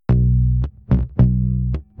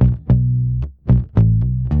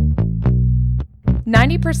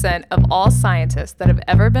90% of all scientists that have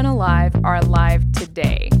ever been alive are alive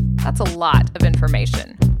today. That's a lot of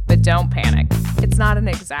information. But don't panic. It's not an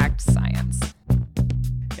exact science.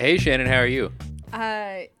 Hey, Shannon, how are you?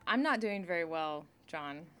 I'm not doing very well,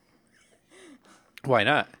 John. Why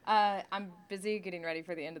not? I'm busy getting ready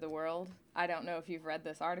for the end of the world. I don't know if you've read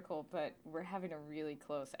this article, but we're having a really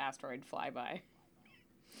close asteroid flyby.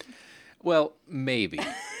 Well, maybe.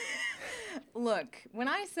 Look, when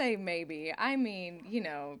I say maybe, I mean,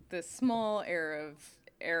 the small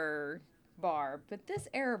error bar. But this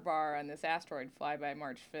error bar on this asteroid flyby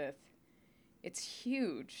March 5th, it's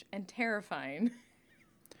huge and terrifying.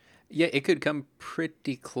 Yeah, it could come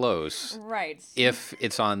pretty close. Right. If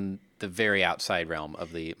it's on the very outside realm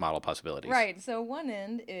of the model possibilities. Right. So one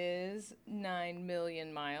end is 9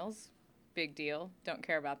 million miles. Big deal. Don't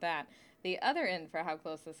care about that. The other end for how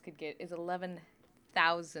close this could get is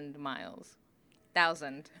 11,000 miles.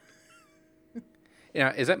 1,000.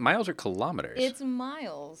 Yeah, is that miles or kilometers? It's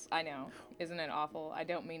miles. I know. Isn't it awful? I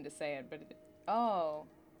don't mean to say it, but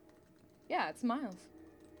yeah, it's miles.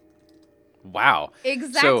 Wow.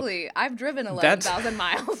 Exactly. So I've driven 11,000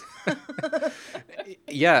 miles.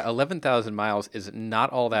 Yeah, 11,000 miles is not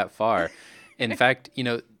all that far. In fact,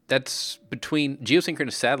 that's between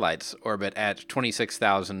geosynchronous satellites orbit at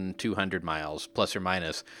 26,200 miles, plus or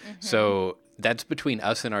minus. Mm-hmm. So that's between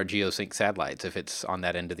us and our geosync satellites if it's on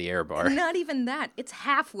that end of the error bar. Not even that. It's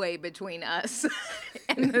halfway between us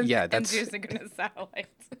and geosynchronous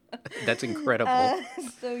satellites. That's incredible.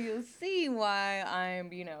 So you'll see why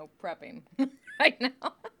I'm, prepping right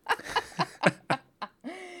now.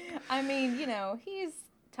 I mean, he's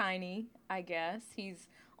tiny, I guess. He's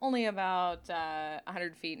only about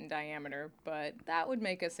 100 feet in diameter, but that would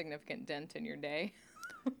make a significant dent in your day.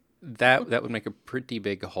 That would make a pretty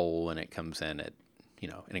big hole, and it comes in at,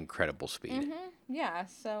 an incredible speed. Mm-hmm. Yeah,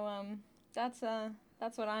 so that's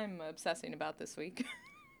what I'm obsessing about this week.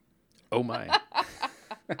 Oh, my.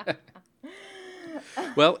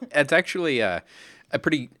 Well, it's actually a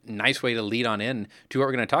pretty nice way to lead on in to what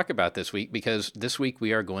we're going to talk about this week, because this week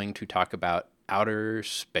we are going to talk about outer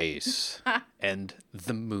space and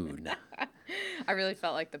the moon. I really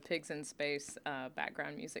felt like the Pigs in Space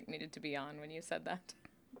background music needed to be on when you said that.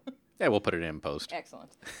 Yeah, we'll put it in post.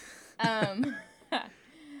 Excellent.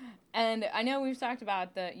 And I know we've talked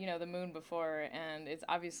about the moon before, and it's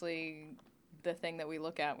obviously the thing that we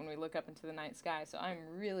look at when we look up into the night sky. So I'm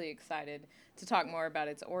really excited to talk more about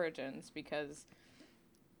its origins, because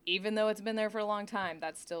even though it's been there for a long time,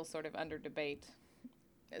 that's still sort of under debate,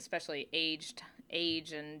 especially age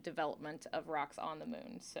and development of rocks on the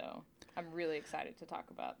moon. So I'm really excited to talk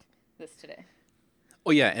about this today. Oh,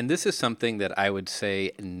 yeah, and this is something that I would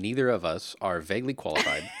say neither of us are vaguely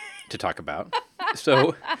qualified to talk about.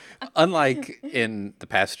 So unlike in the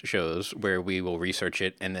past shows where we will research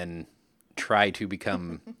it and then try to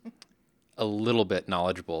become a little bit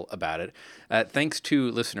knowledgeable about it, thanks to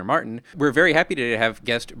listener Martin, we're very happy to have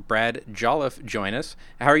guest Brad Jolliffe join us.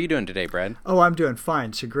 How are you doing today, Brad? Oh, I'm doing fine.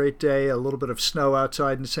 It's a great day, a little bit of snow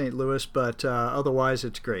outside in St. Louis, but otherwise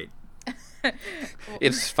it's great.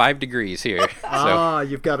 It's 5 degrees here.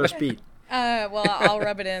 You've got us beat. Well, I'll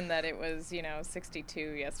rub it in that it was, 62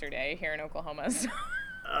 yesterday here in Oklahoma. So.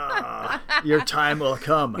 Your time will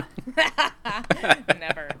come.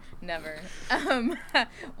 Never.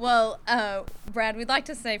 Brad, we'd like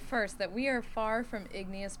to say first that we are far from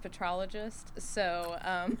igneous petrologists, so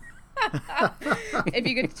if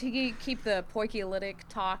you could keep the poikilolytic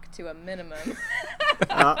talk to a minimum.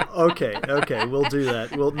 Okay, we'll do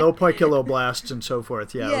that. No poikiloblasts and so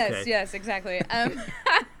forth. Yeah, okay. Yes, exactly.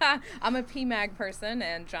 I'm a PMAG person,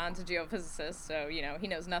 and John's a geophysicist, so he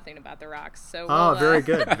knows nothing about the rocks. So very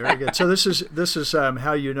good. So this is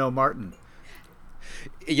how you know Martin.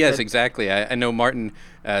 Yes, exactly. I know Martin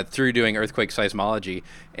through doing earthquake seismology,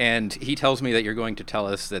 and he tells me that you're going to tell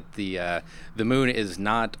us that the moon is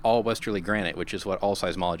not all westerly granite, which is what all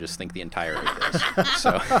seismologists think the entire Earth is.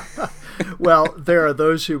 So, well, there are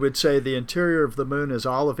those who would say the interior of the moon is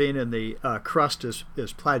olivine and the crust is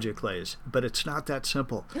plagioclase, but it's not that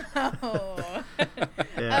simple. Oh.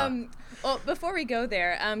 Yeah. Well, before we go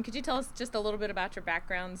there, could you tell us just a little bit about your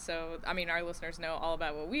background? So, our listeners know all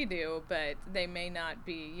about what we do, but they may not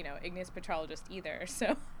be, igneous petrologists either.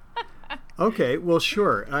 So. Okay, well,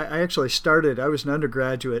 sure. I actually I was an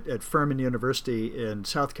undergraduate at Furman University in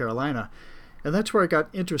South Carolina, and that's where I got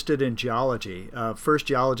interested in geology. First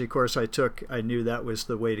geology course I took, I knew that was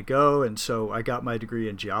the way to go, and so I got my degree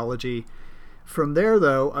in geology. From there,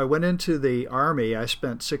 though, I went into the Army. I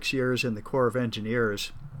spent 6 years in the Corps of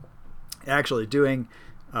Engineers, actually doing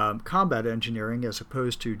combat engineering as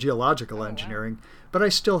opposed to geological engineering, but I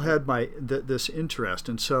still had this interest.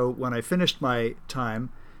 And so when I finished my time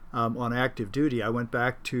on active duty, I went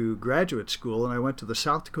back to graduate school, and I went to the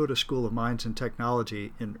South Dakota School of Mines and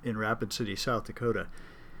Technology in Rapid City, South Dakota.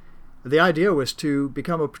 The idea was to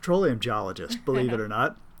become a petroleum geologist, believe it or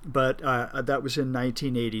not. But that was in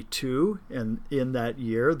 1982, and in that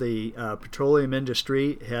year, the petroleum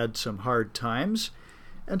industry had some hard times,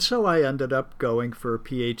 and so I ended up going for a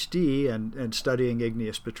PhD and studying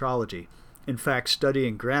igneous petrology. In fact,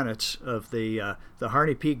 studying granites of the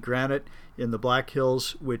Harney Peak granite in the Black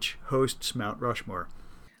Hills, which hosts Mount Rushmore.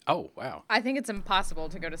 Oh, wow. I think it's impossible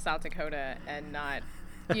to go to South Dakota and not,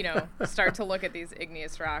 start to look at these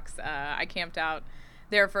igneous rocks. I camped out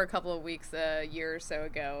there for a couple of weeks a year or so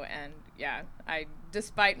ago, and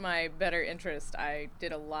despite my better interest, I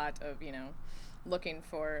did a lot of looking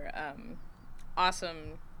for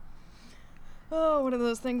awesome, what are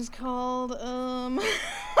those things called?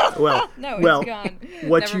 Well, no, it's gone.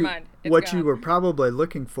 Never mind. What you were probably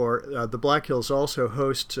looking for, the Black Hills also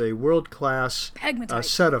hosts a world-class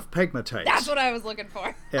set of pegmatites. That's what I was looking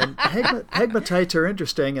for. And pegmatites are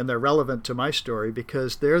interesting, and they're relevant to my story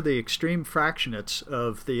because they're the extreme fractionates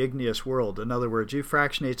of the igneous world. In other words, you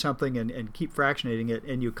fractionate something and keep fractionating it,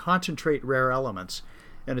 and you concentrate rare elements.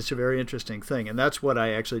 And it's a very interesting thing. And that's what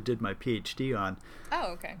I actually did my PhD on.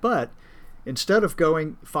 Oh, okay. But instead of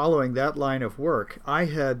following that line of work, I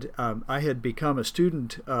had become a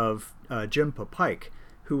student of Jim Popike,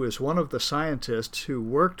 who was one of the scientists who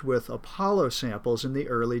worked with Apollo samples in the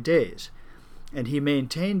early days. And he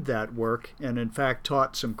maintained that work and, in fact,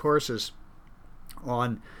 taught some courses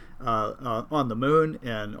on the moon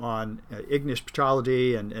and on igneous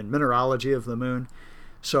petrology and mineralogy of the moon.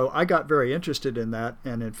 So I got very interested in that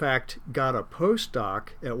and, in fact, got a postdoc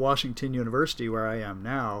at Washington University, where I am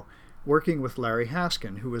now, working with Larry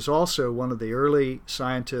Haskin, who was also one of the early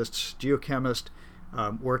scientists, geochemist,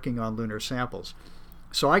 working on lunar samples.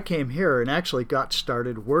 So I came here and actually got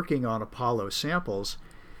started working on Apollo samples.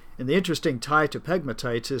 And the interesting tie to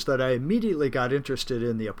pegmatites is that I immediately got interested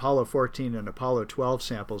in the Apollo 14 and Apollo 12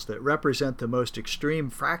 samples that represent the most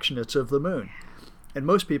extreme fractionates of the moon. And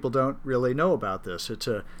most people don't really know about this. It's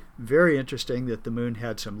very interesting that the moon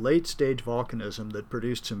had some late-stage volcanism that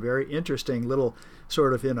produced some very interesting little,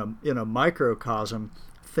 sort of in a microcosm,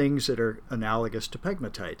 things that are analogous to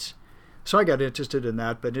pegmatites. So I got interested in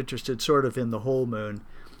that, but interested sort of in the whole moon.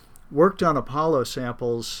 Worked on Apollo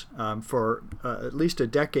samples for at least a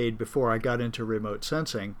decade before I got into remote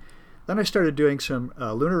sensing. Then I started doing some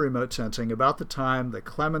lunar remote sensing about the time the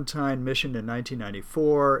Clementine mission in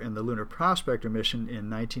 1994 and the Lunar Prospector mission in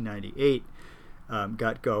 1998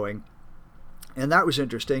 got going. And that was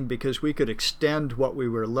interesting because we could extend what we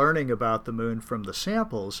were learning about the moon from the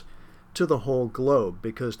samples to the whole globe,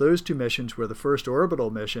 because those two missions were the first orbital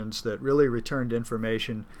missions that really returned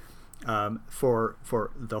information for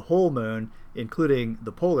the whole moon, including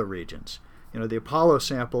the polar regions. The Apollo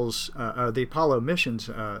samples, the Apollo missions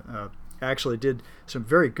actually did some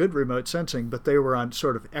very good remote sensing, but they were on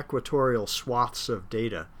sort of equatorial swaths of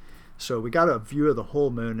data. So we got a view of the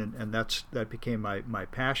whole moon, and that became my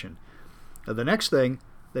passion. Now, the next thing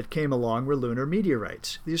that came along were lunar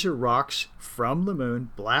meteorites. These are rocks from the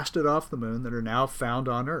moon, blasted off the moon, that are now found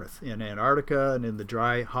on Earth, in Antarctica and in the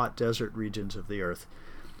dry, hot desert regions of the Earth.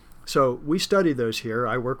 So we study those here.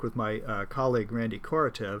 I work with my colleague Randy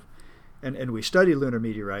Korotev, and we study lunar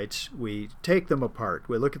meteorites. We take them apart.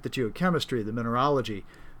 We look at the geochemistry, the mineralogy.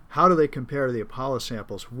 How do they compare to the Apollo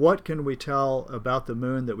samples? What can we tell about the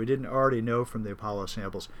moon that we didn't already know from the Apollo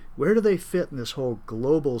samples? Where do they fit in this whole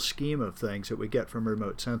global scheme of things that we get from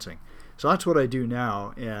remote sensing? So that's what I do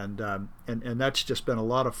now, and that's just been a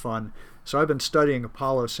lot of fun. So I've been studying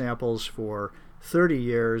Apollo samples for 30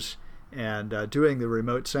 years and doing the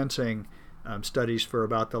remote sensing studies for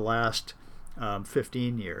about the last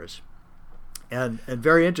 15 years. And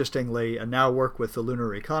very interestingly, I now work with the Lunar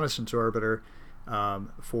Reconnaissance Orbiter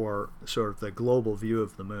for sort of the global view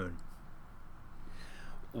of the moon.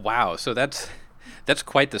 Wow, so that's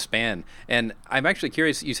quite the span. And I'm actually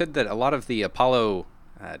curious, you said that a lot of the Apollo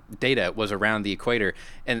data was around the equator,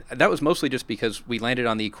 and that was mostly just because we landed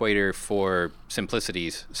on the equator for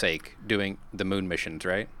simplicity's sake, doing the moon missions,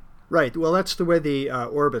 right? Right. Well, that's the way the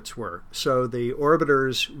orbits were. So the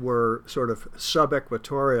orbiters were sort of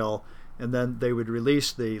subequatorial, and then they would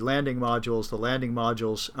release the landing modules. The landing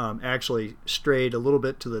modules actually strayed a little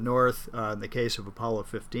bit to the north in the case of Apollo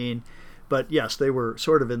 15. But yes, they were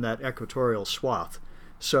sort of in that equatorial swath.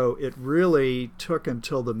 So it really took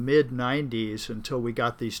until the mid-90s until we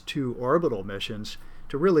got these two orbital missions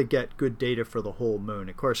to really get good data for the whole moon.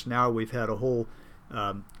 Of course, now we've had a whole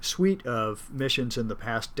suite of missions in the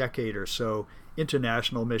past decade or so,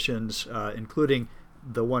 international missions, including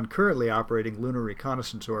the one currently operating, Lunar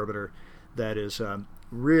Reconnaissance Orbiter, that is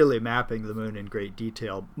really mapping the moon in great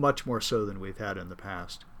detail, much more so than we've had in the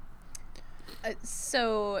past.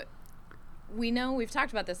 So we know, we've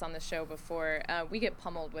talked about this on the show before, we get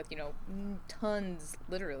pummeled with, tons,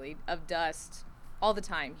 literally, of dust all the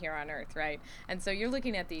time here on Earth, right? And so you're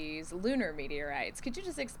looking at these lunar meteorites. Could you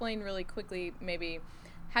just explain really quickly maybe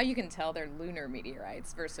how you can tell they're lunar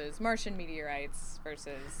meteorites versus Martian meteorites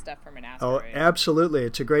versus stuff from an asteroid? Oh, absolutely.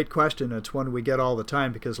 It's a great question. It's one we get all the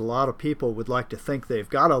time because a lot of people would like to think they've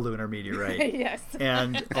got a lunar meteorite. Yes.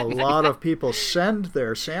 And a lot of people send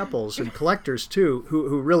their samples, and collectors too,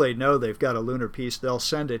 who really know they've got a lunar piece, they'll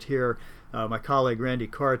send it here. My colleague Randy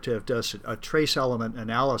Korotev does a trace element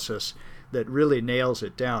analysis that really nails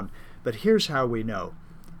it down. But here's how we know.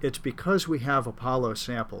 It's because we have Apollo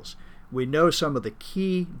samples. We know some of the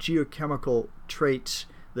key geochemical traits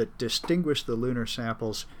that distinguish the lunar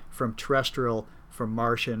samples from terrestrial, from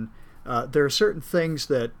Martian. There are certain things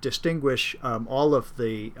that distinguish all of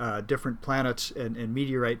the different planets and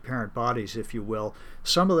meteorite parent bodies, if you will.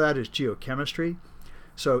 Some of that is geochemistry.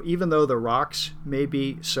 So even though the rocks may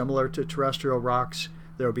be similar to terrestrial rocks,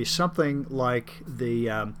 there will be something like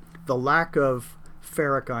the lack of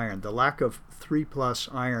ferric iron, the lack of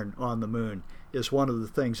 3+ iron on the moon is one of the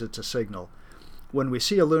things that's a signal. When we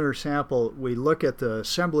see a lunar sample, we look at the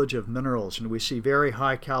assemblage of minerals and we see very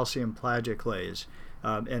high calcium plagioclase.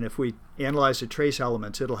 And if we analyze the trace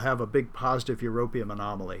elements, it'll have a big positive europium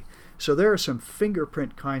anomaly. So there are some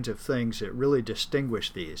fingerprint kinds of things that really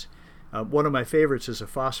distinguish these. One of my favorites is a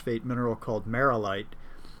phosphate mineral called marlite,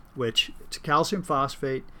 which it's calcium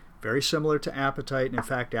phosphate, very similar to apatite. And in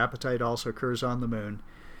fact, apatite also occurs on the moon.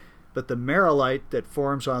 But the marlite that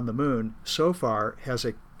forms on the moon so far has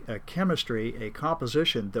a chemistry, a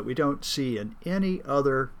composition that we don't see in any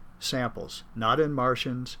other samples, not in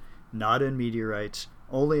Martians, not in meteorites,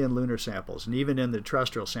 only in lunar samples. And even in the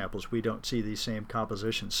terrestrial samples, we don't see these same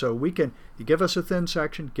compositions. So we can, you give us a thin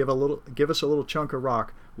section, give us a little chunk of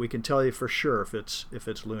rock, we can tell you for sure if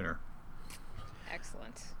it's lunar.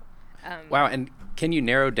 Excellent. Wow, and can you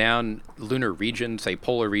narrow down lunar regions, say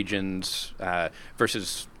polar regions,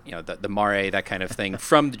 versus the mare, that kind of thing,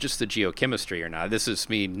 from just the geochemistry or not? This is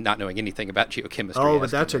me not knowing anything about geochemistry. Oh, but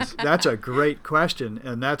that's a great question,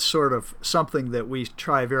 and that's sort of something that we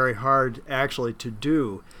try very hard actually to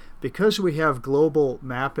do, because we have global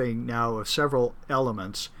mapping now of several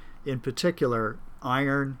elements, in particular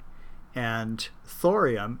iron and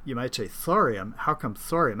thorium. You might say thorium. How come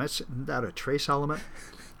thorium? Isn't that a trace element?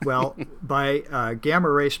 Well, by gamma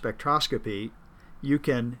ray spectroscopy, you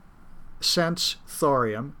can sense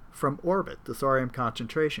thorium from orbit, the thorium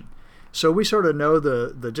concentration. So we sort of know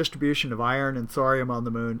the distribution of iron and thorium on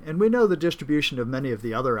the moon, and we know the distribution of many of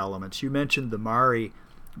the other elements. You mentioned the Mare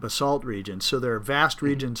basalt regions, so there are vast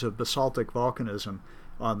regions of basaltic volcanism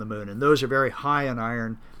on the moon, and those are very high in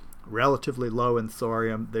iron, relatively low in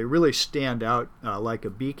thorium. They really stand out like a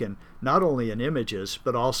beacon, not only in images,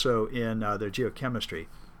 but also in their geochemistry.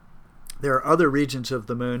 There are other regions of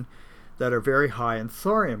the moon that are very high in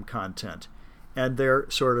thorium content, and they're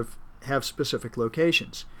sort of have specific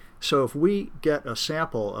locations. So if we get a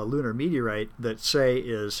sample, a lunar meteorite, that say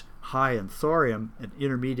is high in thorium and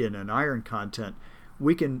intermediate in iron content,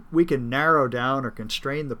 we can narrow down or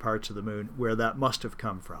constrain the parts of the moon where that must have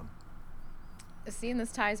come from. See, and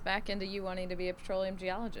this ties back into you wanting to be a petroleum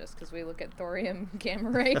geologist, because we look at thorium gamma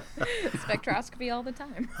ray spectroscopy all the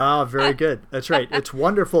time. Ah, very good. That's right. It's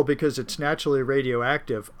wonderful because it's naturally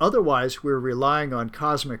radioactive. Otherwise, we're relying on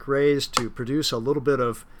cosmic rays to produce a little bit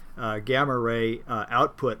of gamma ray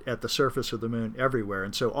output at the surface of the moon everywhere.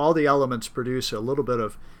 And so all the elements produce a little bit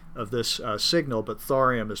of this signal, but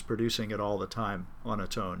thorium is producing it all the time on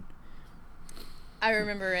its own. I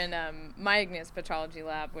remember in my Igneous Petrology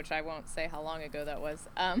lab, which I won't say how long ago that was,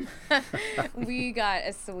 we got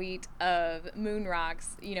a suite of moon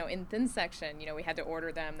rocks, in thin section. We had to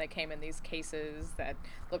order them. They came in these cases that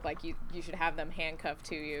looked like you should have them handcuffed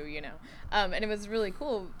to you, and it was really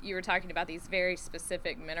cool. You were talking about these very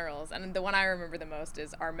specific minerals, and the one I remember the most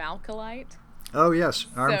is armalcolite. Oh, yes.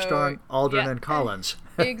 Armstrong, Aldrin, and Collins.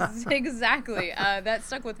 Exactly. That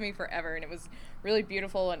stuck with me forever, and it was really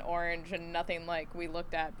beautiful and orange and nothing like we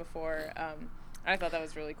looked at before. I thought that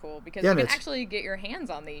was really cool because you can actually get your hands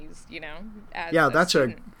on these, as a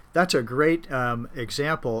student. That's a great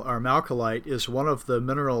example. Armalcolite is one of the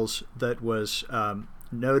minerals that was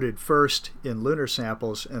noted first in lunar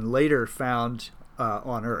samples and later found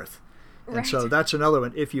on Earth. And so that's another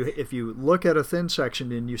one. If you look at a thin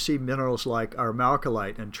section and you see minerals like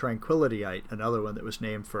armalcolite and tranquilityite, another one that was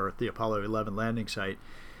named for the Apollo 11 landing site,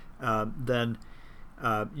 then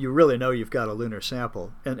you really know you've got a lunar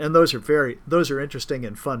sample. And those are interesting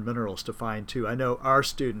and fun minerals to find too. I know our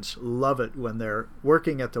students love it when they're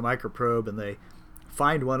working at the microprobe and they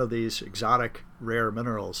find one of these exotic rare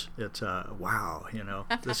minerals. It's wow,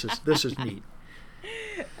 this is neat.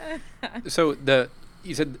 So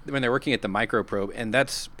you said when they're working at the microprobe, and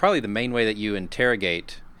that's probably the main way that you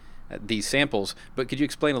interrogate these samples. But could you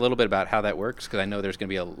explain a little bit about how that works? Because I know there's going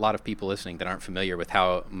to be a lot of people listening that aren't familiar with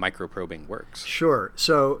how microprobing works. Sure.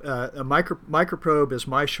 So a microprobe is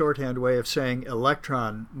my shorthand way of saying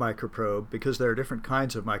electron microprobe, because there are different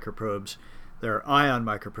kinds of microprobes. There are ion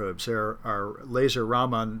microprobes. There are laser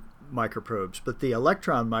Raman microprobes. But the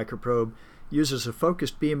electron microprobe uses a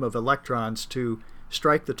focused beam of electrons to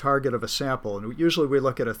strike the target of a sample. And usually we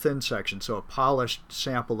look at a thin section, so a polished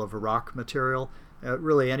sample of a rock material.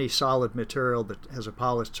 Really any solid material that has a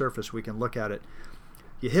polished surface, we can look at it.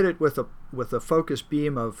 You hit it with a focused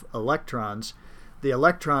beam of electrons. The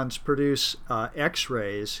electrons produce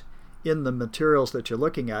X-rays in the materials that you're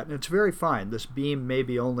looking at, and it's very fine. This beam may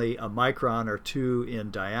be only a micron or two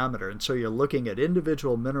in diameter, and so you're looking at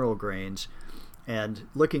individual mineral grains and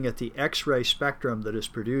looking at the X-ray spectrum that is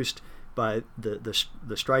produced by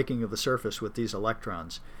the striking of the surface with these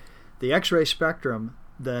electrons. The X-ray spectrum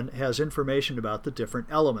then has information about the different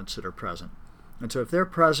elements that are present. And so if they're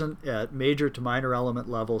present at major to minor element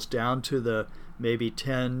levels down to the maybe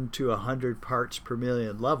 10 to 100 parts per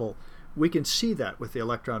million level, we can see that with the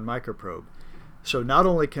electron microprobe. So not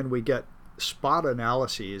only can we get spot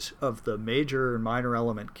analyses of the major and minor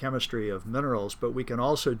element chemistry of minerals, but we can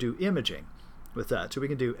also do imaging with that. So we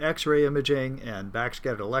can do X-ray imaging and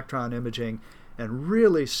backscattered electron imaging and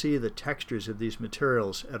really see the textures of these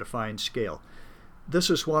materials at a fine scale. This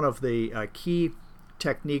is one of the key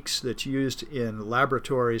techniques that's used in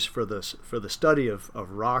laboratories for the study of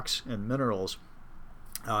rocks and minerals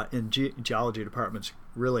in geology departments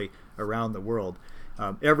really around the world.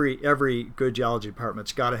 Every good geology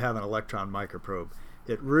department's got to have an electron microprobe.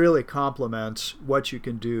 It really complements what you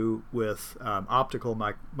can do with optical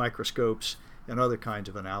microscopes and other kinds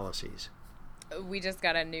of analyses. We just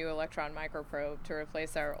got a new electron microprobe to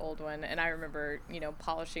replace our old one, and I remember,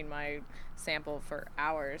 polishing my sample for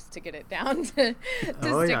hours to get it down to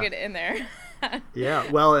stick it in there. Yeah,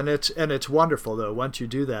 well, and it's wonderful though. Once you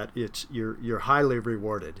do that, you're highly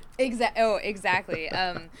rewarded. Exactly.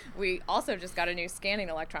 We also just got a new scanning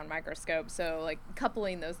electron microscope, so like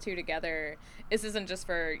coupling those two together. This isn't just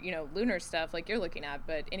for lunar stuff like you're looking at,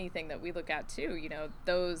 but anything that we look at too.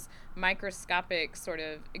 Those microscopic sort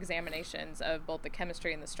of examinations of both the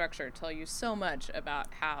chemistry and the structure tell you so much about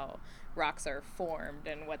how rocks are formed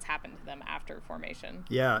and what's happened to them after formation.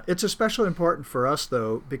 Yeah, it's especially important for us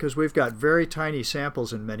though because we've got very tiny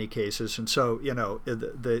samples in many cases, and so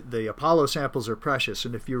the Apollo samples are precious,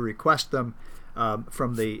 and if you request them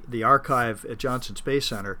from the archive at Johnson Space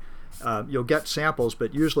Center, you'll get samples,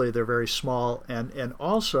 but usually they're very small, and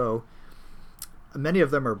also many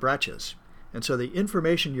of them are breccias. And so the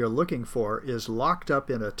information you're looking for is locked up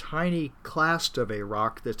in a tiny clast of a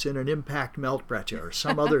rock that's in an impact melt breccia or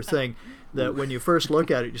some other thing that when you first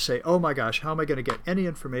look at it, you say, oh my gosh, how am I going to get any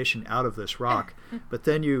information out of this rock? But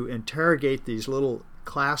then you interrogate these little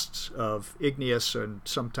clasts of igneous and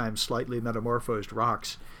sometimes slightly metamorphosed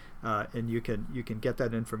rocks, and you can get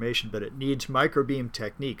that information, but it needs microbeam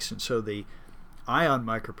techniques. And so the ion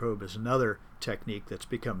microprobe is another technique that's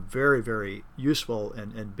become very, very useful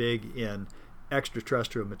and big in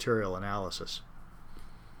extraterrestrial material analysis.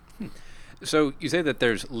 So you say that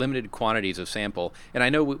there's limited quantities of sample, and I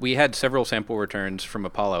know we had several sample returns from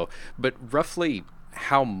Apollo, but roughly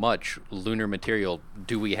how much lunar material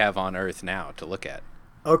do we have on Earth now to look at?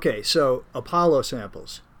 Okay, so Apollo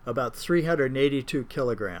samples, about 382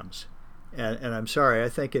 kilograms. And I'm sorry, I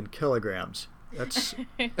think in kilograms.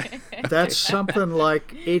 That's something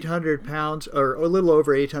like 800 pounds, or a little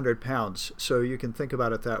over 800 pounds, so you can think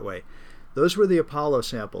about it that way. Those were the Apollo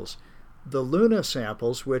samples. The Luna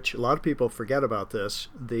samples, which a lot of people forget about this,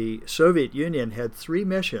 the Soviet Union had 3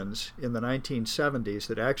 missions in the 1970s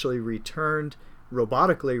that actually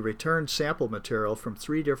robotically returned sample material from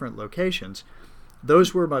 3 different locations.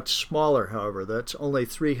 Those were much smaller, however. That's only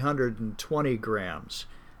 320 grams.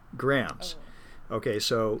 Oh. Okay,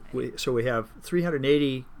 so we have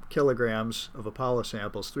 380 kilograms of Apollo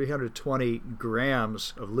samples, 320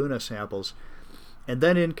 grams of Luna samples, and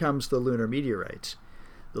then in comes the lunar meteorites.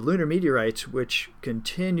 The lunar meteorites, which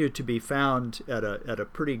continue to be found at a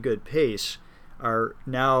pretty good pace, are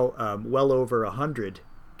now well over 100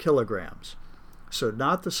 kilograms. So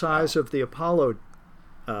not the size of the Apollo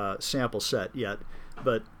sample set yet,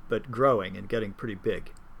 but growing and getting pretty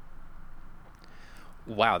big.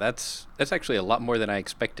 Wow, that's actually a lot more than I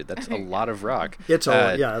expected. That's a lot of rock. It's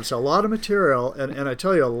a lot of material, and I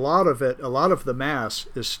tell you, a lot of the mass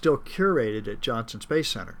is still curated at Johnson Space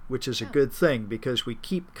Center, which is a good thing because we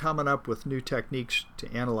keep coming up with new techniques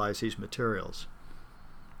to analyze these materials.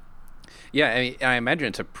 Yeah, I mean, I imagine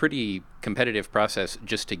it's a pretty competitive process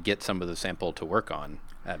just to get some of the sample to work on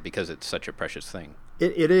because it's such a precious thing.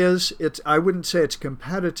 It is. I wouldn't say it's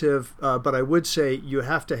competitive, but I would say you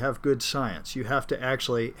have to have good science. You have to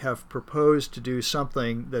actually have proposed to do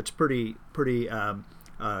something that's pretty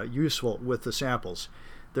useful with the samples.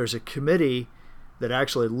 There's a committee that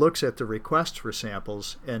actually looks at the requests for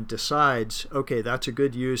samples and decides, okay, that's a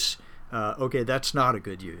good use. Okay, that's not a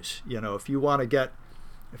good use. If you want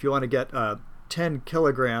to get 10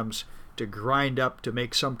 kilograms to grind up to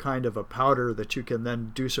make some kind of a powder that you can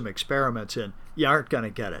then do some experiments in, you aren't going to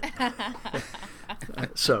get it.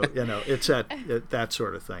 So, it's that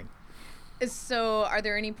sort of thing. So are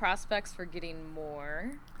there any prospects for getting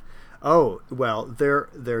more? Oh, well,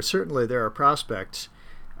 there certainly there are prospects.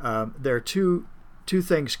 There are two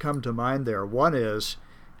things come to mind there. One is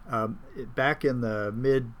back in the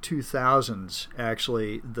mid-2000s,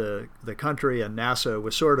 actually, the country and NASA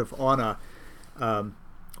was sort of on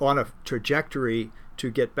a trajectory to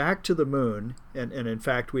get back to the moon, and in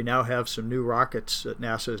fact we now have some new rockets that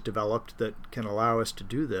NASA has developed that can allow us to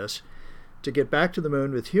do this, to get back to the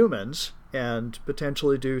moon with humans and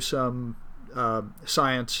potentially do some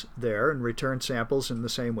science there and return samples in the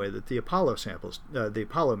same way that the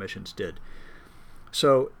Apollo missions did.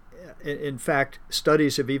 So in fact,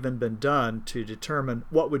 studies have even been done to determine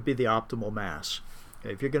what would be the optimal mass.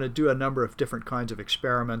 If you're going to do a number of different kinds of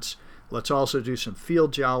experiments, let's also do some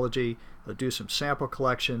field geology, let's do some sample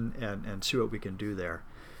collection, and see what we can do there.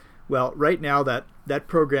 Well, right now that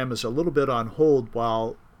program is a little bit on hold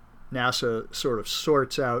while NASA sort of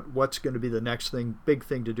sorts out what's going to be the next big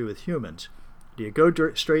thing to do with humans. Do you go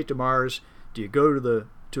straight to Mars? Do you go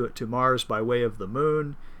to Mars by way of the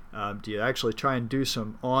moon? Do you actually try and do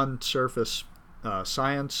some on-surface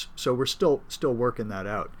science? So we're still working that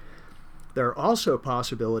out. There are also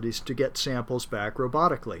possibilities to get samples back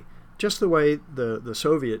robotically, just the way the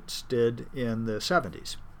Soviets did in the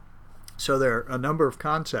 70s. So there are a number of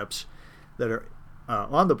concepts that are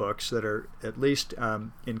on the books that are at least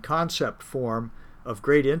in concept form of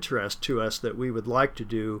great interest to us that we would like to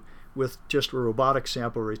do with just a robotic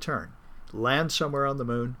sample return. Land somewhere on the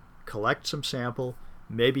moon, collect some sample,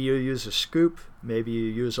 maybe you use a scoop, maybe you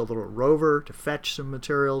use a little rover to fetch some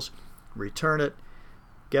materials, return it,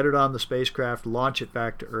 get it on the spacecraft, launch it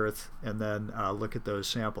back to Earth, and then look at those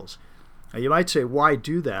samples. Now you might say, why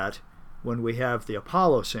do that when we have the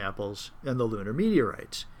Apollo samples and the lunar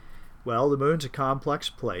meteorites? Well, the moon's a complex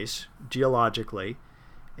place geologically,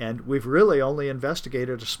 and we've really only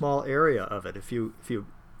investigated a small area of it. If you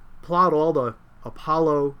plot all the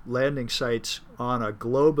Apollo landing sites on a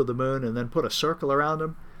globe of the moon and then put a circle around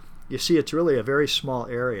them, you see it's really a very small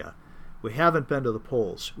area. We haven't been to the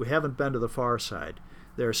poles. We haven't been to the far side.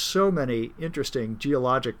 There are so many interesting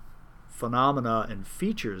geologic phenomena and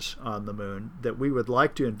features on the moon that we would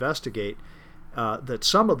like to investigate, that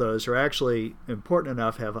some of those are actually important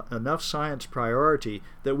enough, have enough science priority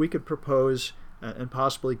that we could propose and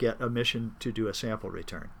possibly get a mission to do a sample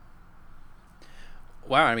return.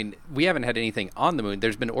 Wow, I mean, we haven't had anything on the moon.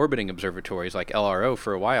 There's been orbiting observatories like LRO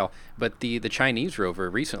for a while, but the Chinese rover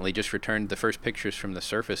recently just returned the first pictures from the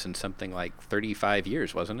surface in something like 35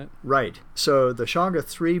 years, wasn't it? Right. So the Chang'e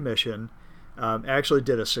 3 mission actually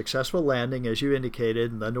did a successful landing, as you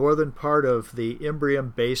indicated, in the northern part of the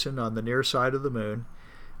Imbrium Basin on the near side of the moon,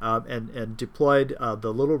 and deployed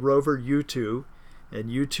the little rover U2. And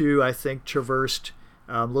U2, I think, traversed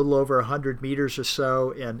a little over 100 meters or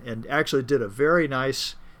so, and actually did a very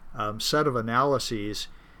nice set of analyses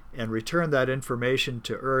and returned that information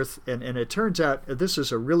to Earth. And it turns out this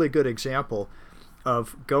is a really good example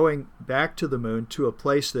of going back to the moon to a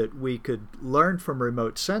place that we could learn from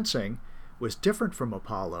remote sensing was different from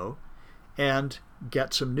Apollo and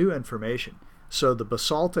get some new information. So the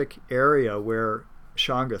basaltic area where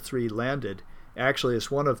Chang'e 3 landed actually is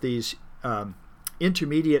one of these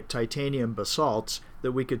intermediate titanium basalts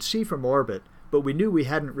that we could see from orbit, but we knew we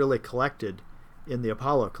hadn't really collected in the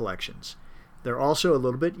Apollo collections. They're also a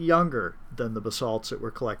little bit younger than the basalts that were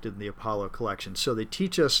collected in the Apollo collection. So they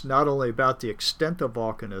teach us not only about the extent of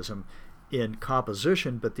volcanism in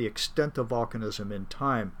composition, but the extent of volcanism in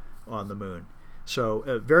time on the moon. So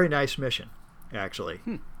a very nice mission, actually.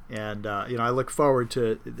 And I look forward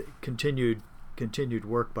to the continued continued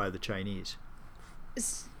work by the Chinese.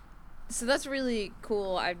 So that's really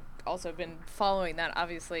cool. I've also been following that,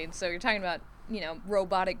 obviously. And so you're talking about,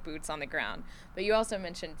 robotic boots on the ground, but you also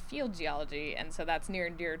mentioned field geology, and so that's near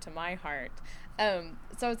and dear to my heart. So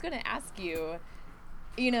I was going to ask you,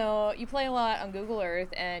 you play a lot on Google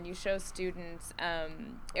Earth, and you show students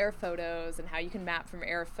air photos and how you can map from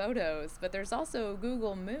air photos, but there's also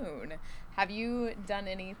Google Moon. Have you done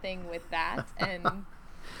anything with that? And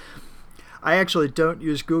I actually don't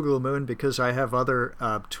use Google Moon because I have other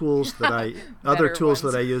tools that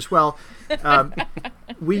I use. Well,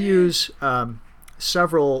 we use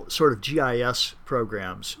several sort of GIS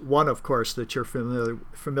programs. One, of course, that you're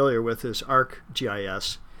familiar with is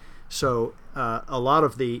ArcGIS. So a lot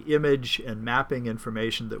of the image and mapping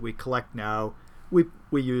information that we collect now, we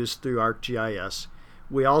use through ArcGIS.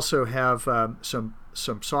 We also have some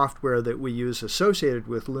software that we use associated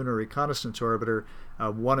with Lunar Reconnaissance Orbiter.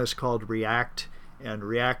 One is called REACT, and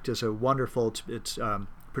REACT is a wonderful, it's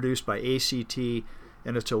produced by ACT,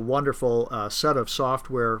 and it's a wonderful set of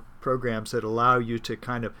software programs that allow you to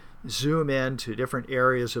kind of zoom in to different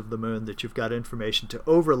areas of the moon that you've got information to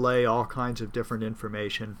overlay all kinds of different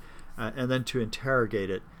information, and then to interrogate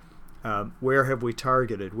it. Where have we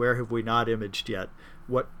targeted? Where have we not imaged yet?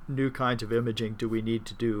 What new kinds of imaging do we need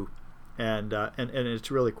to do? And it's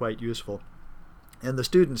really quite useful. And the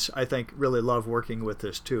students, I think, really love working with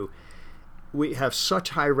this too. We have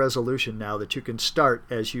such high resolution now that you can start,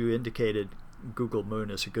 as you indicated, Google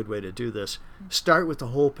Moon is a good way to do this. Start with the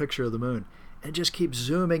whole picture of the moon and just keep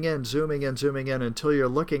zooming in until you're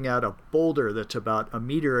looking at a boulder that's about 1.5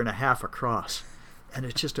 meters across. And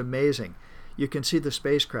it's just amazing. You can see the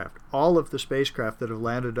spacecraft, all of the spacecraft that have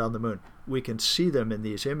landed on the moon. We can see them in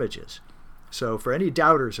these images. So for any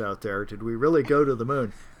doubters out there, did we really go to the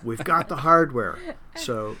moon? We've got the hardware.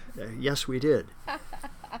 So yes, we did.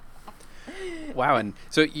 Wow. And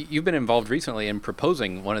so you've been involved recently in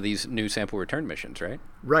proposing one of these new sample return missions, right?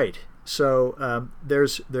 Right. So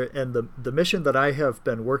the mission that I have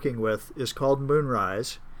been working with is called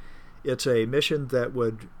Moonrise. It's a mission that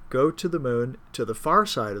would go to the moon, to the far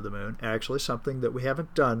side of the moon, actually, something that we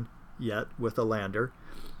haven't done yet with a lander.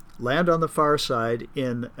 Land on the far side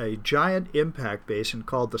in a giant impact basin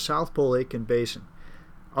called the South Pole Aitken Basin.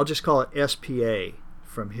 I'll just call it SPA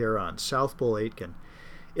from here on, South Pole Aitken.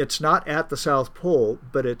 It's not at the South Pole,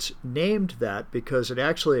 but it's named that because it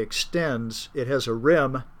actually extends. It has a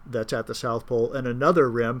rim that's at the South Pole and another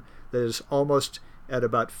rim that is almost at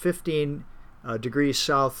about 15 degrees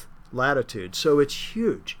south latitude. So it's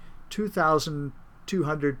huge,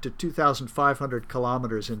 2,200 to 2,500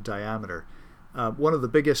 kilometers in diameter. One of the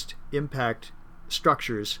biggest impact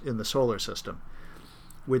structures in the solar system.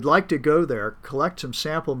 We'd like to go there, collect some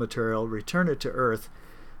sample material, return it to Earth,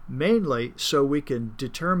 mainly so we can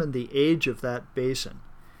determine the age of that basin.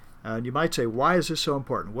 And you might say, why is this so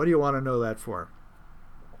important? What do you want to know that for?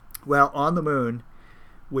 Well, on the moon,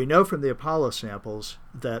 we know from the Apollo samples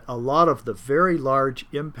that a lot of the very large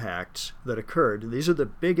impacts that occurred, these are the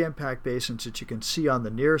big impact basins that you can see on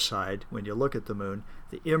the near side when you look at the moon,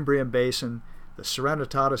 the Imbrium Basin, the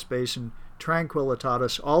Serenitatis Basin,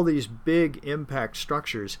 Tranquillitatis, all these big impact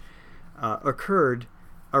structures occurred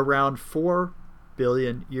around 4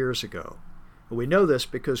 billion years ago. We know this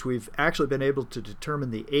because we've actually been able to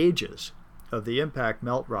determine the ages of the impact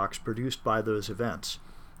melt rocks produced by those events.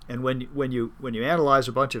 And when you analyze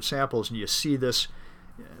a bunch of samples and you see this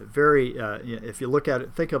very, if you look at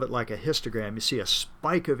it, think of it like a histogram, you see a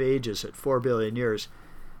spike of ages at 4 billion years,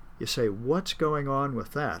 you say, what's going on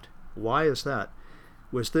with that? Why is that?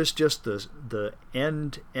 Was this just the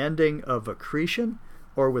ending of accretion,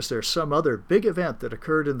 or was there some other big event that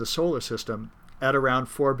occurred in the solar system at around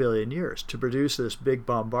 4 billion years to produce this big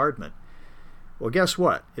bombardment? Well, guess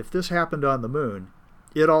what? If this happened on the moon,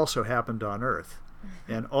 it also happened on Earth.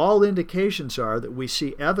 And all indications are that we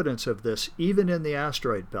see evidence of this even in the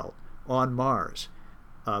asteroid belt, on Mars,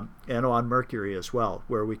 and on Mercury as well,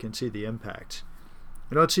 where we can see the impacts.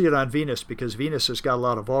 You don't see it on Venus because Venus has got a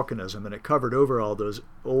lot of volcanism and it covered over all those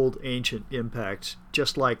old ancient impacts,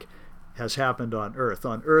 just like has happened on Earth.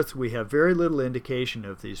 On Earth, we have very little indication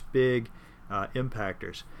of these big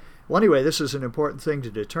impactors. Well, anyway, this is an important thing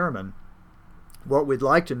to determine. What we'd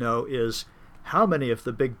like to know is how many of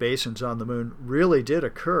the big basins on the moon really did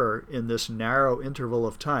occur in this narrow interval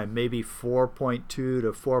of time, maybe 4.2 to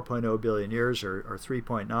 4.0 billion years or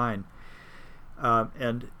 3.9.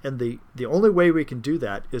 And the only way we can do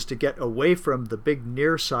that is to get away from the big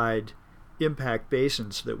near side impact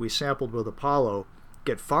basins that we sampled with Apollo,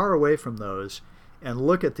 get far away from those, and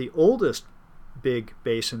look at the oldest big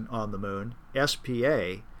basin on the moon,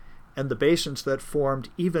 SPA, and the basins that formed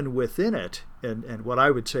even within it and what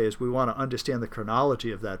I would say is we want to understand the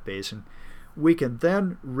chronology of that basin, we can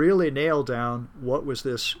then really nail down what was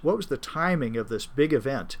the timing of this big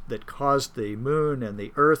event that caused the moon and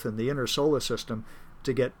the Earth and the inner solar system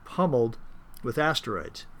to get pummeled with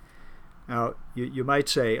asteroids. Now, you might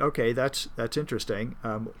say, okay, that's interesting.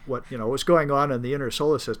 What's going on in the inner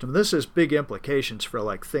solar system? This has big implications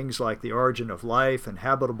for things like the origin of life and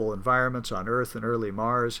habitable environments on Earth and early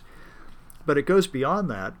Mars. But it goes beyond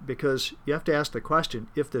that, because you have to ask the question,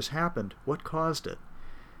 if this happened, what caused it?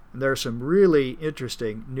 And there are some really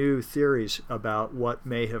interesting new theories about what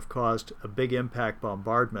may have caused a big impact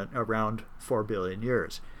bombardment around 4 billion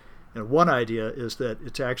years. And one idea is that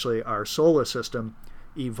it's actually our solar system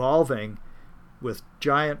evolving with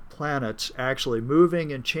giant planets actually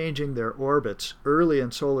moving and changing their orbits early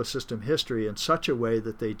in solar system history in such a way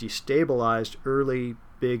that they destabilized early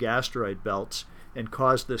big asteroid belts and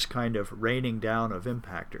caused this kind of raining down of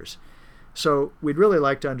impactors. So we'd really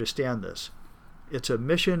like to understand this. It's a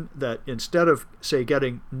mission that, instead of, say,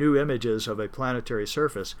 getting new images of a planetary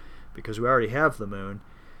surface, because we already have the moon,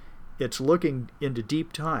 it's looking into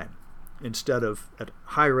deep time instead of at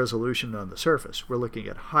high resolution on the surface. We're looking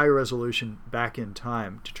at high resolution back in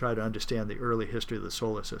time to try to understand the early history of the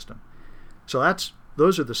solar system. So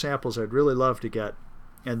those are the samples I'd really love to get.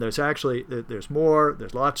 And there's lots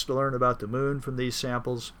to learn about the moon from these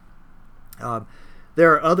samples.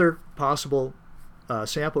 There are other possible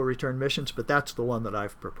sample return missions, but that's the one that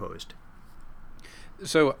I've proposed.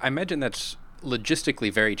 So I imagine that's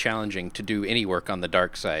logistically very challenging to do any work on the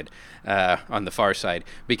dark side, on the far side,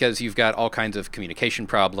 because you've got all kinds of communication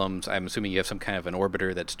problems. I'm assuming you have some kind of an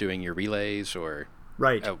orbiter that's doing your relays, or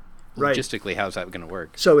right. Logistically, how's that going to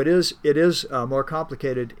work? So it is more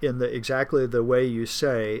complicated in exactly the way you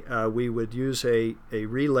say. We would use a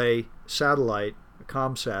relay satellite, a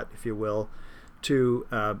ComSat, if you will, to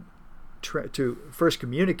first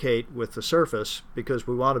communicate with the surface, because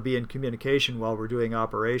we want to be in communication while we're doing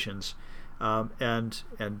operations, and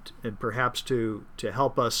perhaps to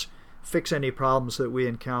help us fix any problems that we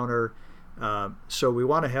encounter. So we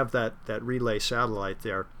want to have that relay satellite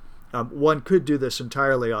there. One could do this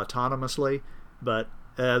entirely autonomously, but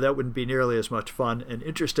that wouldn't be nearly as much fun and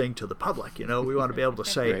interesting to the public. We want to be able to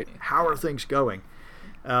say, right. How are things going?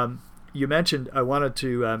 You mentioned, I wanted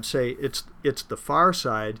to say it's the far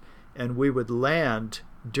side, and we would land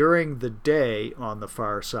during the day on the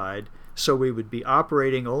far side, so we would be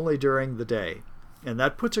operating only during the day. And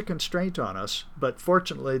that puts a constraint on us, but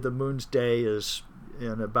fortunately the moon's day is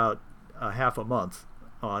in about half a month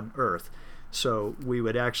on Earth. So we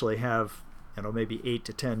would actually have, maybe 8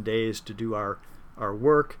 to 10 days to do our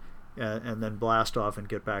work, and then blast off and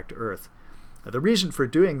get back to Earth. Now, the reason for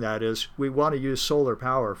doing that is we want to use solar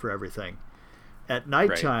power for everything. At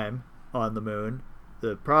nighttime on the moon,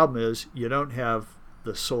 the problem is you don't have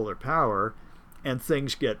the solar power, and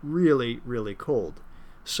things get really, really cold.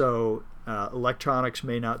 So electronics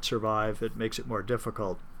may not survive. It makes it more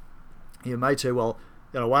difficult. You might say, well,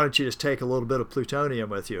 why don't you just take a little bit of plutonium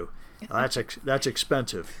with you? That's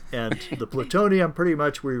expensive, and the plutonium, pretty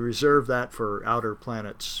much we reserve that for outer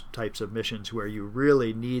planets types of missions where you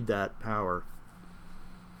really need that power.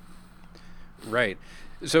 Right.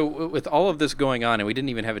 So with all of this going on, and we didn't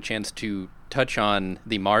even have a chance to touch on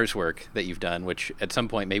the Mars work that you've done, which at some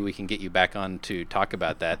point maybe we can get you back on to talk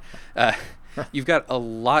about that. You've got a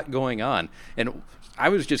lot going on, and I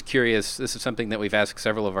was just curious, this is something that we've asked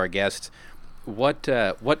several of our guests, what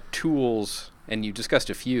tools, and you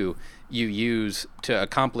discussed a few, you use to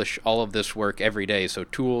accomplish all of this work every day. So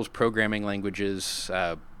tools, programming languages,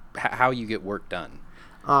 how you get work done.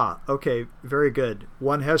 Okay, very good.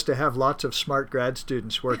 One has to have lots of smart grad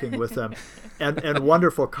students working with them, and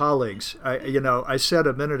wonderful colleagues. I said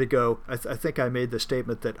a minute ago, I think I made the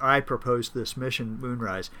statement that I proposed this mission,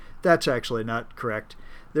 Moonrise. That's actually not correct.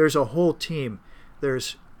 There's a whole team.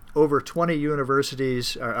 There's over 20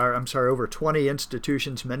 universities, over 20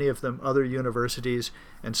 institutions, many of them other universities,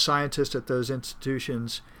 and scientists at those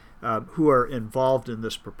institutions who are involved in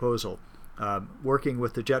this proposal, working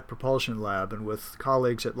with the Jet Propulsion Lab and with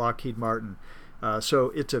colleagues at Lockheed Martin.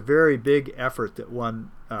 So it's a very big effort that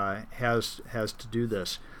one has to do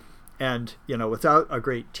this. And, without a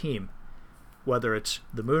great team, whether it's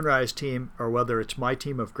the Moonrise team or whether it's my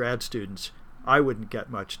team of grad students, I wouldn't get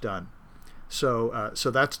much done. So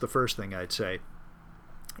that's the first thing I'd say.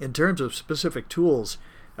 In terms of specific tools,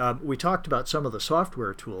 we talked about some of the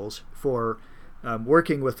software tools for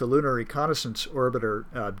working with the Lunar Reconnaissance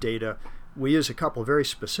Orbiter data. We use a couple of very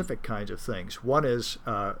specific kinds of things. One is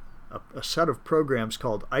a set of programs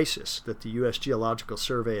called ISIS that the U.S. Geological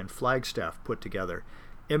Survey and Flagstaff put together,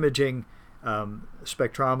 imaging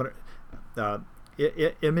spectrometer.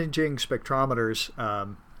 Imaging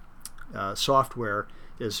spectrometers software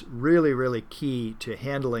is really, really key to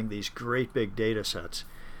handling these great big data sets.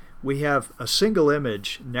 We have a single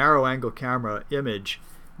image, narrow angle camera image,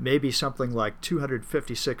 maybe something like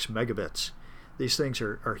 256 megabits. These things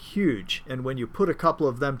are huge, and when you put a couple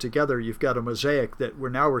of them together, you've got a mosaic that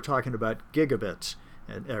we're talking about gigabits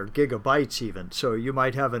or gigabytes even. So you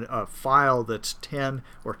might have a file that's 10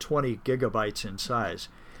 or 20 gigabytes in size.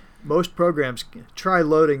 Most programs, try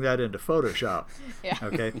loading that into Photoshop. Yeah.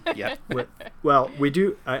 Okay. Yeah. Well, we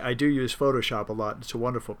do. I do use Photoshop a lot. It's a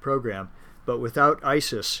wonderful program, but without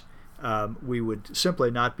ISIS, we would simply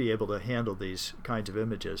not be able to handle these kinds of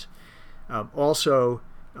images. Also,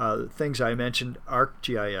 things I mentioned,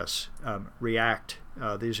 ArcGIS, React.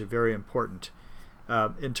 These are very important.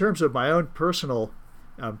 In terms of my own personal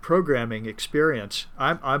programming experience,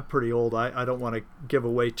 I'm pretty old. I don't want to give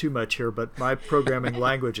away too much here, but my programming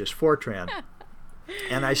language is Fortran,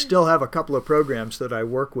 and I still have a couple of programs that I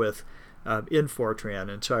work with in Fortran,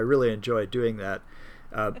 and so I really enjoy doing that.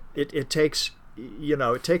 It takes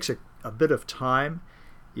a bit of time.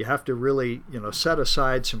 You have to really set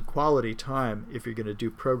aside some quality time if you're going to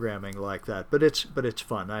do programming like that. But it's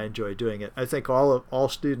fun. I enjoy doing it. I think all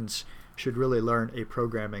students should really learn a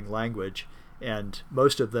programming language, and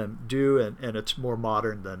most of them do, and it's more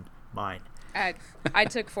modern than mine. I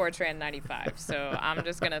took Fortran 95, so I'm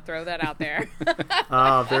just going to throw that out there.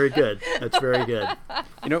 Very good. That's very good.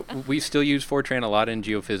 We still use Fortran a lot in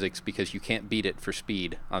geophysics because you can't beat it for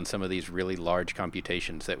speed on some of these really large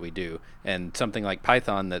computations that we do. And something like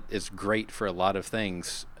Python that is great for a lot of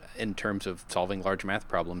things in terms of solving large math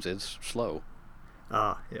problems is slow.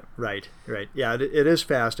 Yeah, right. Yeah, it is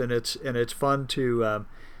fast, and it's fun to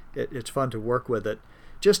it's fun to work with it,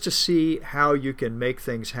 just to see how you can make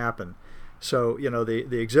things happen. So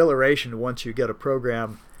the exhilaration once you get a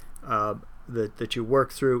program that you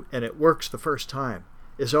work through and it works the first time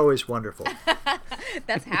is always wonderful.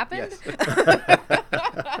 That's happened?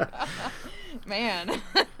 Man,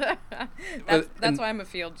 that's why I'm a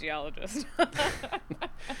field geologist.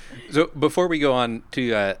 So before we go on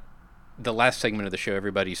to the last segment of the show,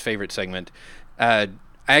 everybody's favorite segment, I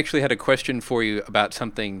actually had a question for you about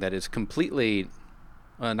something that is completely...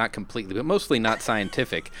 not completely, but mostly not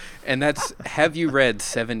scientific. And that's, have you read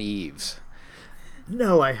Seven Eves?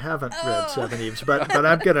 No, I haven't read Seven Eves, but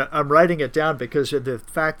I'm writing it down because of the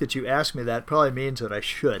fact that you asked me that probably means that I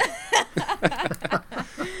should.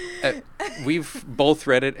 We've both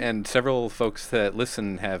read it, and several folks that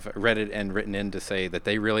listen have read it and written in to say that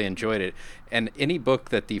they really enjoyed it. And any book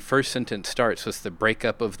that the first sentence starts with the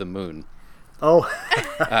breakup of the moon. Oh,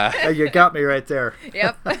 you got me right there.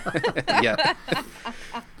 Yep. Yeah.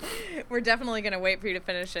 We're definitely going to wait for you to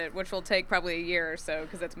finish it, which will take probably a year or so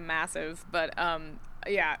because it's massive. But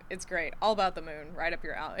yeah, it's great. All about the moon, right up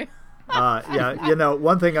your alley. Yeah,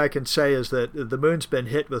 one thing I can say is that the moon's been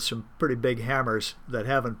hit with some pretty big hammers that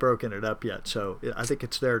haven't broken it up yet. So I think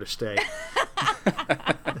it's there to stay.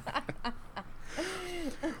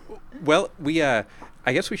 Well,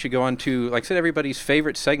 I guess we should go on to, like I said, everybody's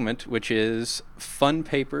favorite segment, which is Fun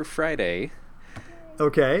Paper Friday.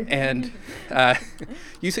 Okay. And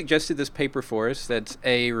you suggested this paper for us that's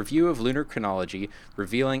a review of lunar chronology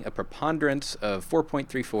revealing a preponderance of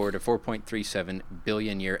 4.34 to 4.37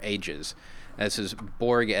 billion year ages. This is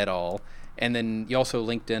Borg et al. And then you also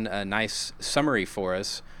linked in a nice summary for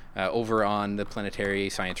us over on the Planetary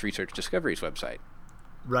Science Research Discoveries website.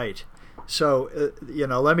 Right. So,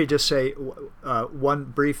 let me just say one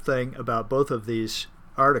brief thing about both of these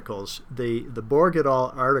articles. The Borg et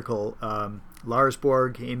al. Article, Lars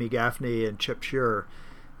Borg, Amy Gaffney, and Chip Shearer,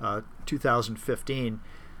 2015,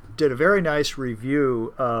 did a very nice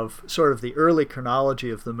review of sort of the early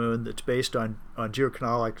chronology of the moon that's based on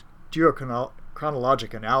geochronologic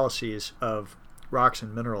analyses of rocks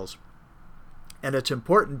and minerals. And it's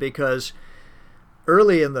important because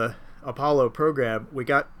early in the Apollo program, we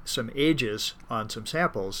got some ages on some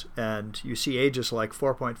samples, and you see ages like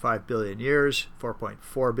 4.5 billion years,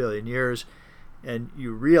 4.4 billion years, and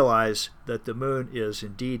you realize that the moon is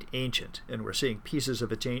indeed ancient, and we're seeing pieces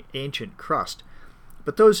of its ancient crust.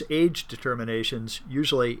 But those age determinations,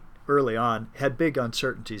 usually early on, had big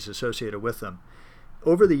uncertainties associated with them.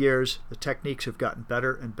 Over the years, the techniques have gotten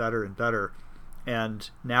better and better and better, and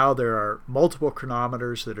now there are multiple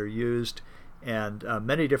chronometers that are used, and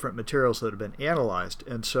many different materials that have been analyzed.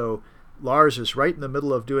 And so Lars is right in the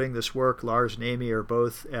middle of doing this work. Lars and Amy are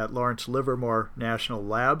both at Lawrence Livermore National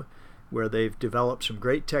Lab, where they've developed some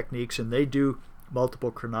great techniques, and they do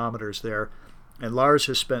multiple chronometers there. And Lars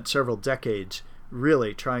has spent several decades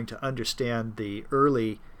really trying to understand the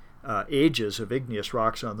early ages of igneous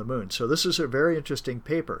rocks on the moon. So this is a very interesting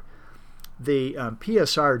paper. The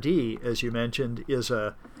PSRD, as you mentioned, is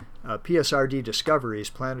PSRD Discoveries,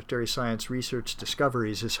 Planetary Science Research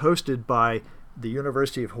Discoveries, is hosted by the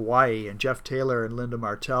University of Hawaii and Jeff Taylor and Linda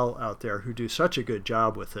Martell out there, who do such a good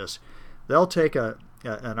job with this. They'll take an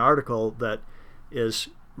article that is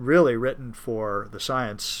really written for the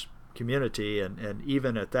science community, and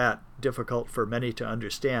even at that, difficult for many to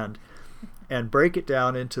understand, and break it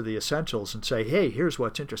down into the essentials and say, hey, here's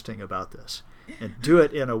what's interesting about this. And do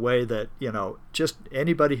it in a way that, just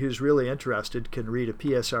anybody who's really interested can read a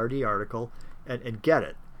PSRD article and get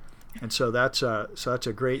it. And so that's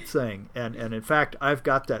a great thing. And in fact, I've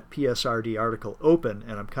got that PSRD article open,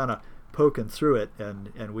 and I'm kind of poking through it,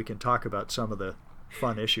 and we can talk about some of the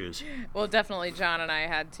fun issues. Well, definitely John and I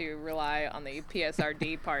had to rely on the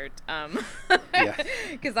PSRD part.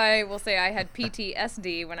 Because I will say I had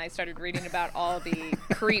PTSD when I started reading about all the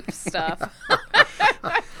creep stuff.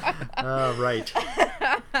 Right.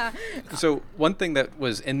 So one thing that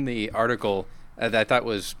was in the article that I thought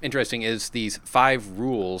was interesting is these 5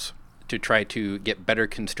 rules to try to get better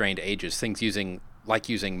constrained ages, things using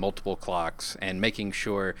multiple clocks and making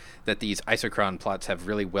sure that these isochron plots have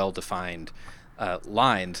really well-defined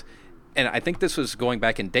lines. And I think this was going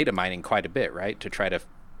back in data mining quite a bit, right, to try to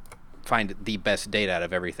find the best data out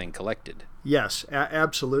of everything collected. Yes,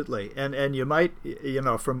 absolutely. And you might,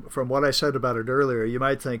 from what I said about it earlier, you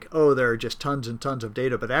might think, oh, there are just tons and tons of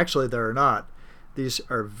data, but actually there are not. These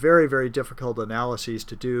are very, very difficult analyses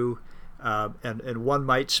to do, and one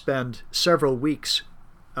might spend several weeks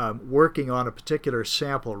working on a particular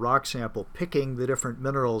sample, rock sample, picking the different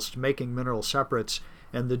minerals, making mineral separates,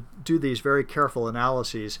 and do these very careful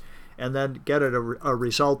analyses, and then get a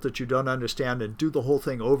result that you don't understand and do the whole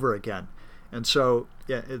thing over again. And so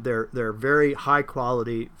they're very high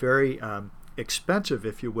quality, very expensive,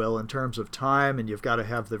 if you will, in terms of time, and you've got to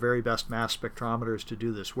have the very best mass spectrometers to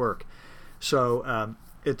do this work. So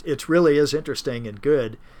it really is interesting and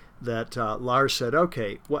good that Lars said,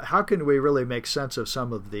 okay, how can we really make sense of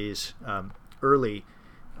some of these early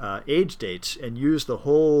age dates and use the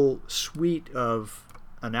whole suite of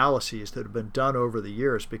analyses that have been done over the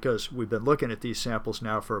years, because we've been looking at these samples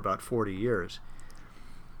now for about 40 years.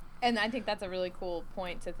 And I think that's a really cool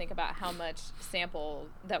point to think about how much sample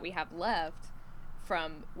that we have left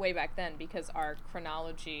from way back then, because our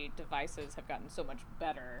chronology devices have gotten so much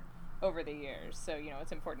better over the years. So,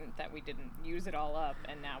 it's important that we didn't use it all up,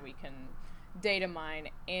 and now we can data mine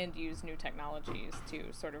and use new technologies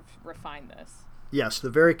to sort of refine this. Yes, the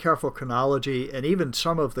very careful chronology, and even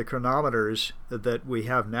some of the chronometers that we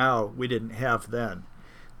have now, we didn't have then.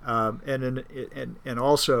 And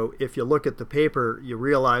also, if you look at the paper, you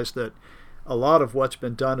realize that a lot of what's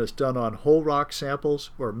been done is done on whole rock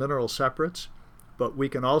samples or mineral separates, but we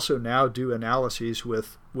can also now do analyses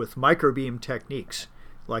with microbeam techniques,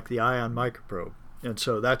 like the ion microprobe. And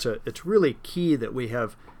so it's really key that we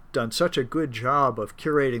have done such a good job of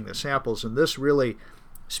curating the samples, and this really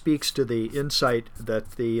speaks to the insight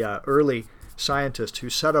that the early scientists who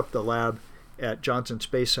set up the lab at Johnson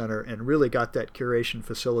Space Center and really got that curation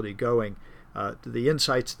facility going, the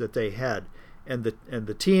insights that they had, and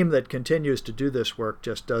the team that continues to do this work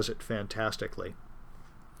just does it fantastically.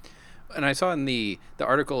 And I saw in the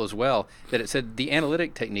article as well that it said the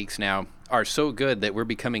analytic techniques now are so good that we're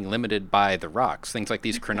becoming limited by the rocks, things like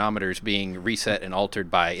these chronometers being reset and altered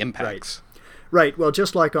by impacts. Right. Well,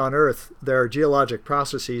 just like on Earth, there are geologic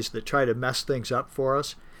processes that try to mess things up for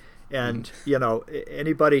us. And,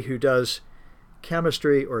 anybody who does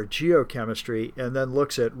chemistry or geochemistry and then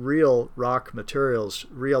looks at real rock materials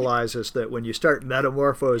realizes that when you start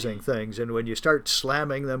metamorphosing things and when you start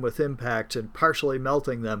slamming them with impacts and partially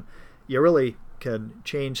melting them, you really can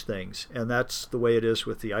change things. And that's the way it is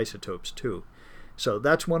with the isotopes, too. So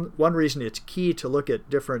that's one reason it's key to look at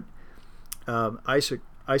different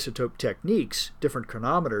isotope techniques, different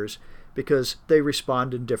chronometers, because they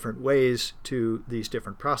respond in different ways to these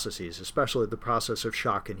different processes, especially the process of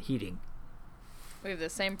shock and heating. We have the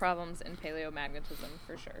same problems in paleomagnetism,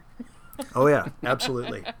 for sure. Oh, yeah,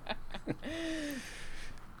 absolutely.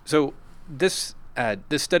 So this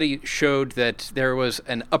study showed that there was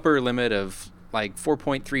an upper limit of like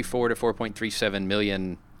 4.34 to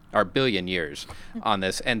 4.37 billion years on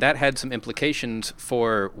this, and that had some implications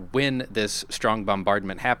for when this strong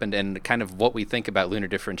bombardment happened and kind of what we think about lunar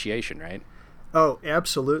differentiation, right? Oh,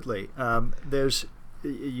 absolutely.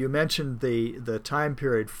 You mentioned the time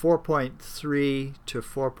period, 4.3 to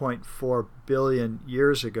 4.4 billion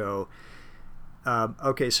years ago.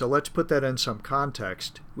 Okay, so let's put that in some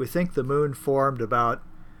context. We think the moon formed about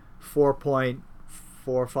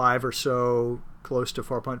 4.45 or so, close to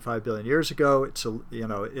 4.5 billion years ago.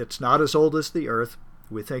 It's not as old as the Earth.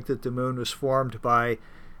 We think that the moon was formed by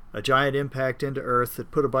a giant impact into Earth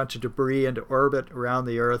that put a bunch of debris into orbit around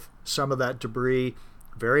the Earth. Some of that debris,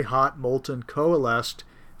 very hot, molten, coalesced,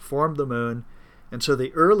 formed the moon. And so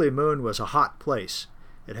the early moon was a hot place.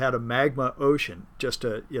 It had a magma ocean, just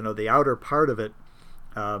the outer part of it.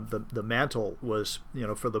 The mantle was,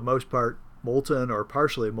 for the most part, molten or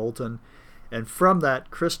partially molten. And from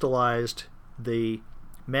that crystallized the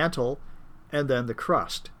mantle and then the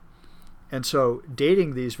crust. And so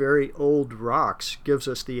dating these very old rocks gives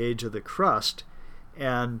us the age of the crust.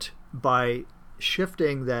 And by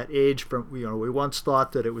shifting that age from, we once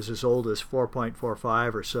thought that it was as old as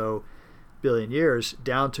 4.45 or so billion years,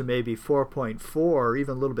 down to maybe 4.4 or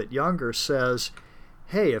even a little bit younger, says,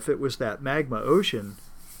 hey, if it was that magma ocean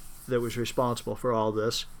that was responsible for all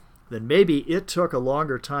this, then maybe it took a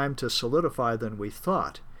longer time to solidify than we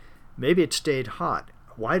thought. Maybe it stayed hot.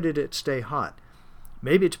 Why did it stay hot?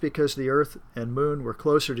 Maybe it's because the Earth and Moon were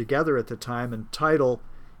closer together at the time and tidal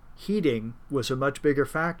heating was a much bigger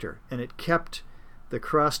factor, and it kept the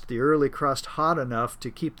crust, the early crust, hot enough to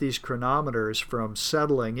keep these chronometers from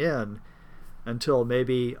settling in until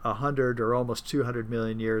maybe 100 or almost 200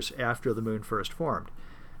 million years after the Moon first formed.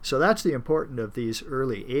 So that's the importance of these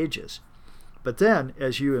early ages. But then,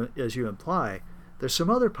 as you imply, there's some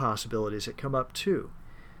other possibilities that come up too.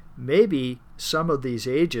 Maybe some of these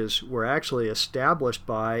ages were actually established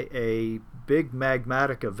by a big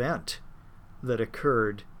magmatic event that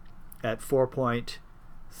occurred at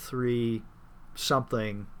 4.3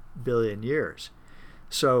 something billion years.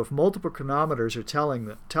 So if multiple chronometers are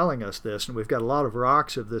telling us this, and we've got a lot of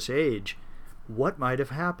rocks of this age, what might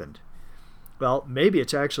have happened? Well, maybe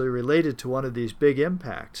it's actually related to one of these big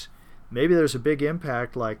impacts. Maybe there's a big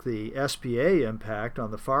impact like the SPA impact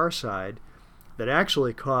on the far side that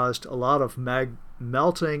actually caused a lot of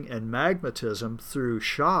melting and magmatism through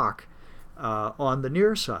shock on the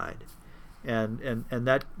near side. And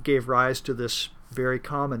that gave rise to this very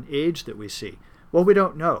common age that we see. Well, we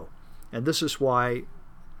don't know. And this is why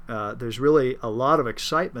there's really a lot of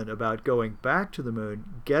excitement about going back to the Moon,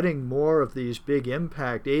 getting more of these big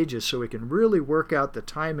impact ages so we can really work out the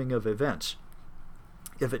timing of events.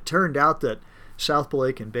 If it turned out that South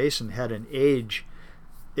Polakian Basin had an age,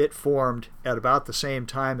 it formed at about the same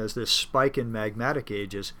time as this spike in magmatic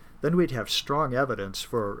ages, then we'd have strong evidence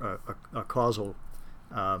for a causal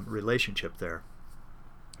relationship there.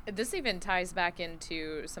 This even ties back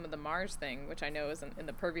into some of the Mars thing, which I know isn't in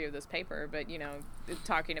the purview of this paper, but,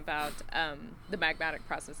 talking about the magmatic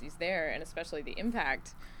processes there, and especially the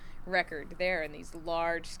impact record there, and these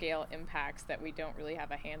large-scale impacts that we don't really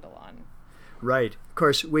have a handle on. Right. Of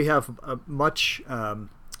course, we have a much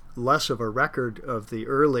less of a record of the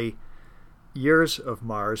early years of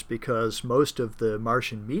Mars because most of the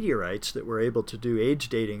Martian meteorites that we're able to do age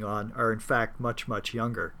dating on are in fact much, much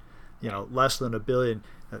younger. Less than a billion,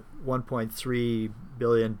 1.3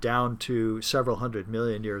 billion down to several hundred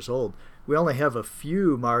million years old. We only have a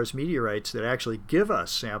few Mars meteorites that actually give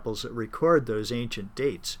us samples that record those ancient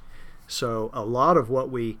dates. So a lot of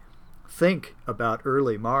what we think about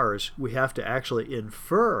early Mars, we have to actually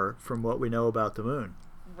infer from what we know about the Moon.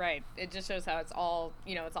 Right. It just shows how it's all,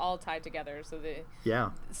 it's all tied together. So the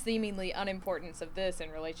seemingly unimportance of this in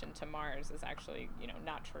relation to Mars is actually,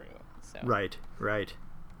 not true. So. Right.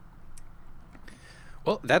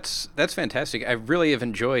 Well, that's fantastic. I really have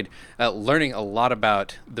enjoyed learning a lot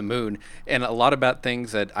about the Moon and a lot about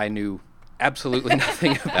things that I knew absolutely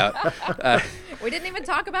nothing about. We didn't even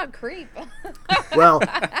talk about creep. Well,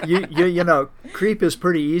 creep is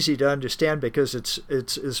pretty easy to understand because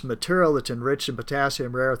it's material that's enriched in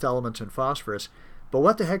potassium, rare earth elements, and phosphorus. But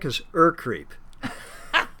what the heck is creep?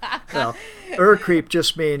 Well, creep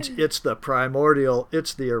just means it's the primordial,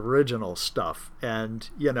 it's the original stuff, and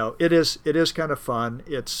it is kind of fun.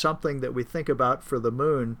 It's something that we think about for the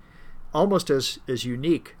Moon almost as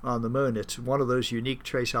unique on the Moon. It's one of those unique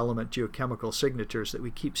trace element geochemical signatures that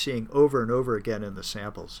we keep seeing over and over again in the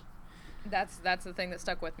samples. That's the thing that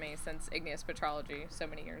stuck with me since igneous petrology so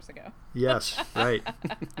many years ago. Yes, right.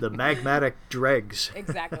 The magmatic dregs.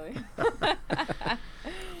 Exactly.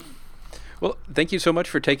 Well, thank you so much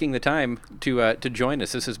for taking the time to join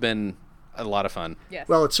us. This has been a lot of fun. Yes.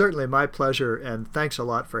 Well, it's certainly my pleasure, and thanks a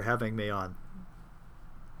lot for having me on.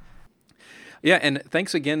 Yeah, and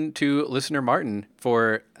thanks again to listener Martin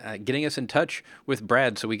for getting us in touch with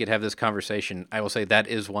Brad so we could have this conversation. I will say that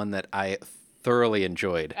is one that I thoroughly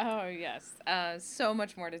enjoyed. Oh, yes. So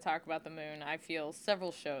much more to talk about the Moon. I feel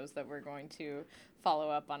several shows that we're going to follow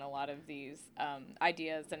up on a lot of these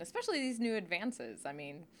ideas, and especially these new advances. I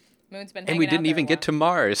mean, Moon's been And hanging we out didn't there even a get to while.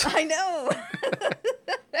 Mars. I know.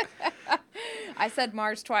 I said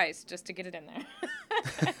Mars twice just to get it in there.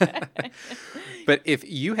 But if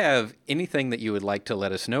you have anything that you would like to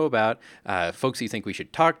let us know about, folks you think we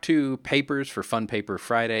should talk to, papers for Fun Paper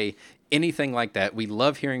Friday, anything like that, we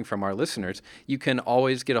love hearing from our listeners. You can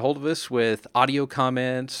always get a hold of us with audio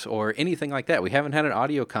comments or anything like that. We haven't had an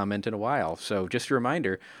audio comment in a while. So just a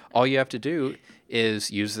reminder, all you have to do is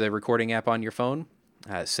use the recording app on your phone,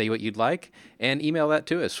 say what you'd like, and email that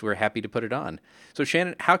to us. We're happy to put it on. So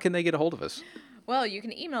Shannon, how can they get a hold of us? Well, you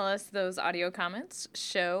can email us those audio comments,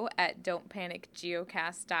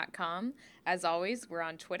 show@don'tpanicgeocast.com. As always, we're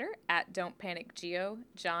on Twitter @don'tpanicgeo.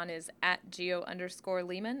 John is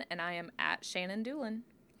 @geo_Lehman, and I am @Shannon Doolin.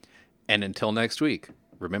 And until next week,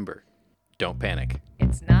 remember, don't panic.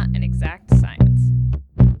 It's not an exact science.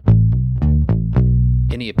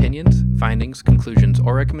 Any opinions, findings, conclusions,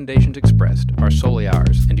 or recommendations expressed are solely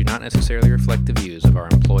ours and do not necessarily reflect the views of our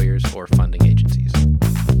employers or funding agencies.